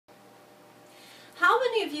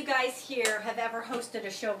many of you guys here have ever hosted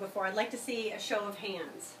a show before? I'd like to see a show of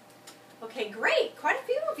hands. Okay, great. Quite a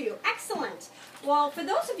few of you. Excellent. Well, for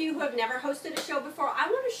those of you who have never hosted a show before, I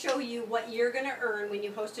want to show you what you're going to earn when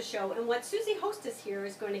you host a show and what Susie Hostess here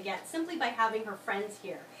is going to get simply by having her friends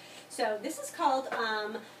here. So this is called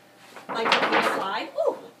my cooking slide.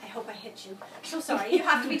 Oh, I hope I hit you. So sorry. You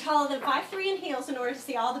have to be taller than 5'3" in heels in order to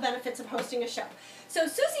see all the benefits of hosting a show. So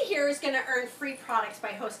Susie here is going to earn free products by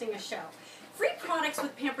hosting a show. Free products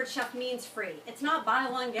with Pampered Chef means free. It's not buy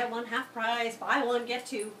one, get one half price, buy one, get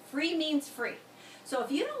two. Free means free. So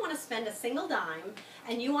if you don't want to spend a single dime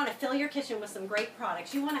and you want to fill your kitchen with some great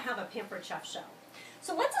products, you want to have a Pampered Chef show.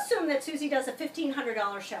 So let's assume that Susie does a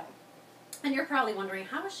 $1,500 show. And you're probably wondering,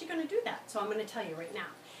 how is she going to do that? So I'm going to tell you right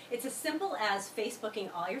now. It's as simple as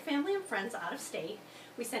Facebooking all your family and friends out of state.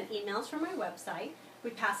 We send emails from our website.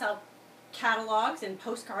 We pass out catalogs and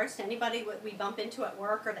postcards to anybody we bump into at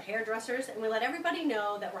work or the hairdressers, and we let everybody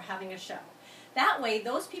know that we're having a show. That way,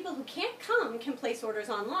 those people who can't come can place orders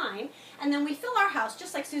online, and then we fill our house,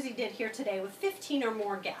 just like Susie did here today, with 15 or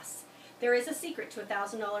more guests. There is a secret to a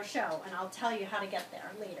 $1,000 show, and I'll tell you how to get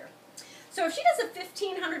there later. So if she does a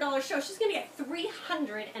 $1,500 show, she's going to get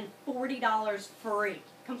 $340 free,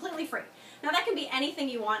 completely free. Now that can be anything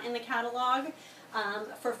you want in the catalog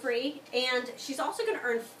for free, and she's also going to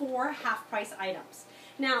earn 4 half-price items.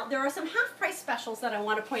 Now there are some half-price specials that I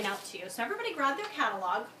want to point out to you. So everybody grab their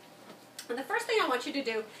catalog, and the first thing I want you to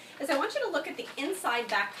do is I want you to look at the inside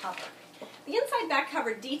back cover. The inside back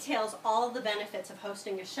cover details all of the benefits of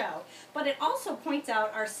hosting a show, but it also points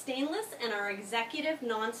out our stainless and our executive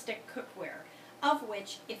non-stick cookware, of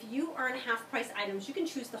which, if you earn half-price items, you can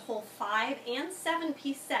choose the whole 5- and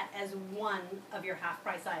 7-piece set as one of your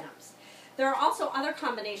half-price items. There are also other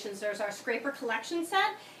combinations. There's our scraper collection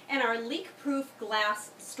set and our leak-proof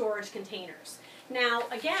glass storage containers. Now,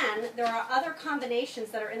 again, there are other combinations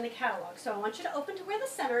that are in the catalog. So I want you to open to where the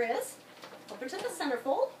center is, open to the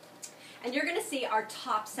centerfold, and you're going to see our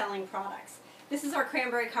top-selling products. This is our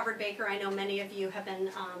cranberry covered baker. I know many of you have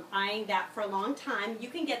been eyeing that for a long time. You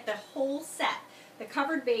can get the whole set, the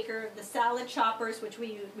covered baker, the salad choppers, which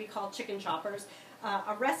we call chicken choppers,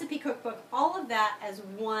 a recipe cookbook, all of that as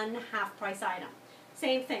one half-price item.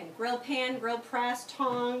 Same thing, grill pan, grill press,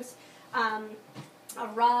 tongs, a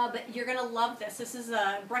rub. You're going to love this. This is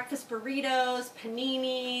breakfast burritos,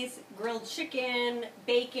 paninis, grilled chicken,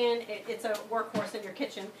 bacon. It's a workhorse in your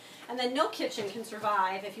kitchen. And then no kitchen can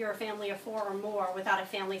survive if you're a family of 4 or more without a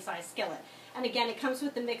family-sized skillet. And again, it comes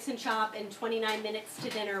with the mix and chop and 29 minutes to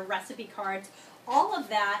dinner recipe cards. All of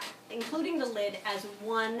that, including the lid, as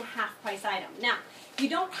one half-price item. Now, you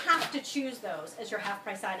don't have to choose those as your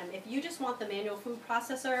half-price item. If you just want the manual food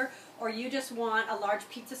processor or you just want a large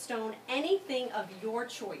pizza stone, anything of your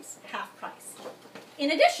choice, half price. In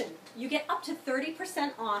addition, you get up to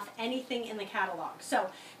 30% off anything in the catalog. So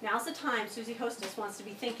now's the time Susie Hostess wants to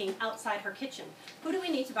be thinking outside her kitchen. Who do we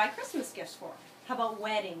need to buy Christmas gifts for? How about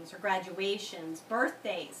weddings or graduations,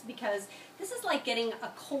 birthdays? Because this is like getting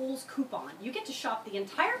a Kohl's coupon. You get to shop the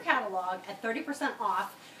entire catalog at 30%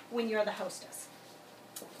 off when you're the hostess.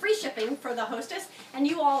 Free shipping for the hostess, and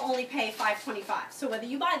you all only pay $5.25. So whether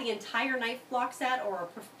you buy the entire knife block set or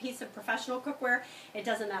a piece of professional cookware, it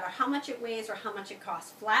doesn't matter how much it weighs or how much it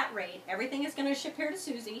costs. Flat rate. Everything is going to ship here to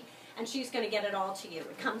Susie, and she's going to get it all to you.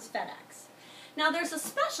 It comes FedEx. Now there's a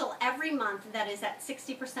special every month that is at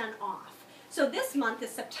 60% off. So this month is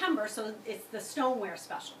September, so it's the stoneware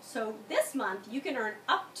special. So this month you can earn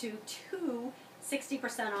up to 2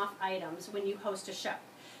 60% off items when you host a show.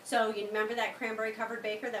 So you remember that cranberry covered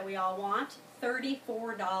baker that we all want?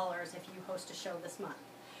 $34 if you host a show this month.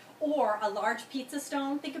 Or a large pizza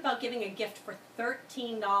stone. Think about giving a gift for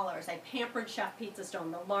 $13, a Pampered Chef pizza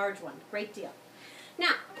stone, the large one. Great deal.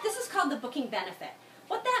 Now, this is called the booking benefit.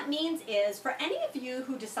 What that means is, for any of you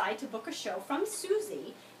who decide to book a show from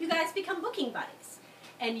Susie, you guys become booking buddies.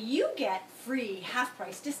 And you get free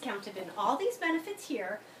half-price discounted in all these benefits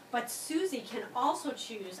here, but Susie can also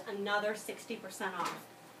choose another 60% off.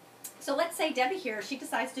 So let's say Debbie here, she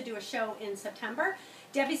decides to do a show in September.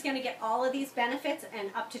 Debbie's going to get all of these benefits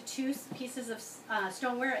and up to 2 pieces of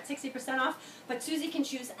stoneware at 60% off, but Susie can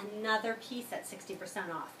choose another piece at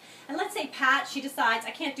 60% off. And let's say Pat, she decides,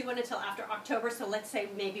 I can't do it until after October, so let's say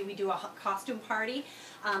maybe we do a costume party.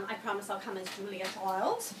 I promise I'll come as Julia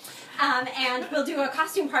Childs. And we'll do a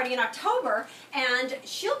costume party in October, and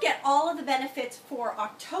she'll get all of the benefits for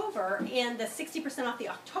October in the 60% off the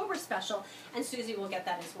October special, and Susie will get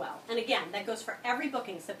that as well. And again, that goes for every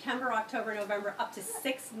booking, September, October, November, up to 6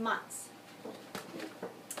 months.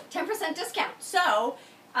 10% discount. So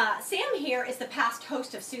Sam here is the past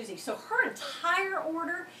host of Susie, so her entire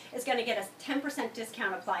order is going to get a 10%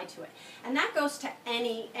 discount applied to it. And that goes to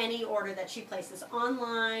any order that she places,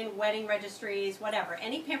 online, wedding registries, whatever,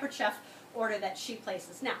 any Pampered Chef order that she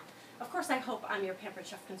places. Now, of course, I hope I'm your Pampered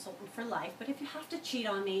Chef consultant for life, but if you have to cheat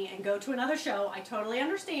on me and go to another show, I totally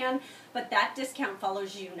understand, but that discount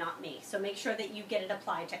follows you, not me. So make sure that you get it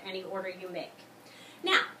applied to any order you make.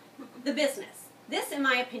 Now, the business. This, in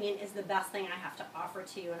my opinion, is the best thing I have to offer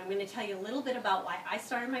to you, and I'm going to tell you a little bit about why I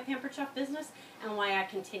started my Pampered Chef business and why I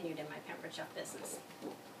continued in my Pampered Chef business.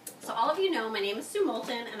 So all of you know, my name is Sue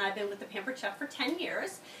Moulton, and I've been with the Pampered Chef for 10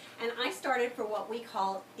 years, and I started for what we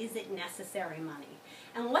call Is It Necessary money.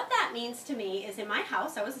 And what that means to me is in my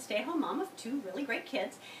house, I was a stay-at-home mom of 2 really great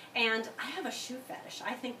kids, and I have a shoe fetish.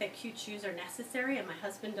 I think that cute shoes are necessary, and my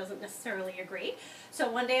husband doesn't necessarily agree.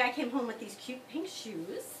 So one day I came home with these cute pink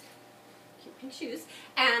shoes,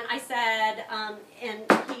 and I said,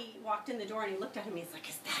 and he walked in the door and he looked at him, he's like,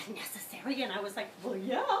 is that necessary? And I was like, well,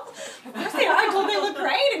 yeah, of course they are. I told him they look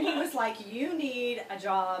great. And he was like, you need a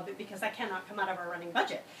job because I cannot come out of our running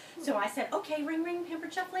budget. So I said, okay, ring, ring,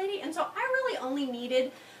 Pampered Chef lady. And so I really only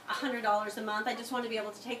needed $100 a month. I just wanted to be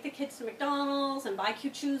able to take the kids to McDonald's and buy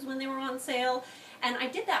cute shoes when they were on sale. And I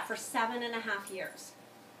did that for 7.5 years.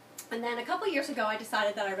 And then a couple years ago, I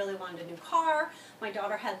decided that I really wanted a new car. My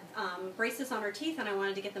daughter had braces on her teeth, and I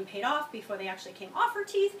wanted to get them paid off before they actually came off her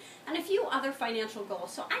teeth, and a few other financial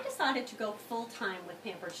goals. So I decided to go full-time with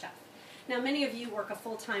Pampered Chef. Now, many of you work a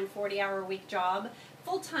full-time 40-hour-a-week job.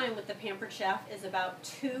 Full-time with the Pampered Chef is about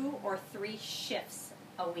 2 or 3 shifts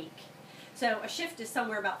a week. So a shift is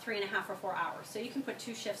somewhere about 3.5 or 4 hours. So you can put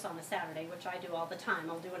 2 shifts on a Saturday, which I do all the time.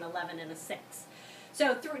 I'll do an 11 and a 6.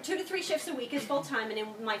 So 2 to 3 shifts a week is full-time, and in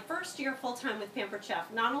my first year full-time with Pampered Chef,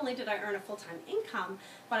 not only did I earn a full-time income,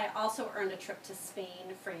 but I also earned a trip to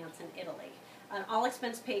Spain, France, and Italy. An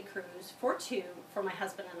all-expense-paid cruise for 2 for my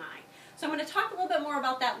husband and I. So I'm going to talk a little bit more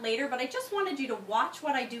about that later, but I just wanted you to watch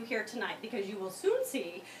what I do here tonight because you will soon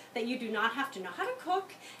see that you do not have to know how to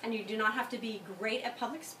cook and you do not have to be great at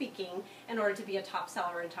public speaking in order to be a top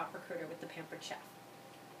seller and top recruiter with the Pampered Chef.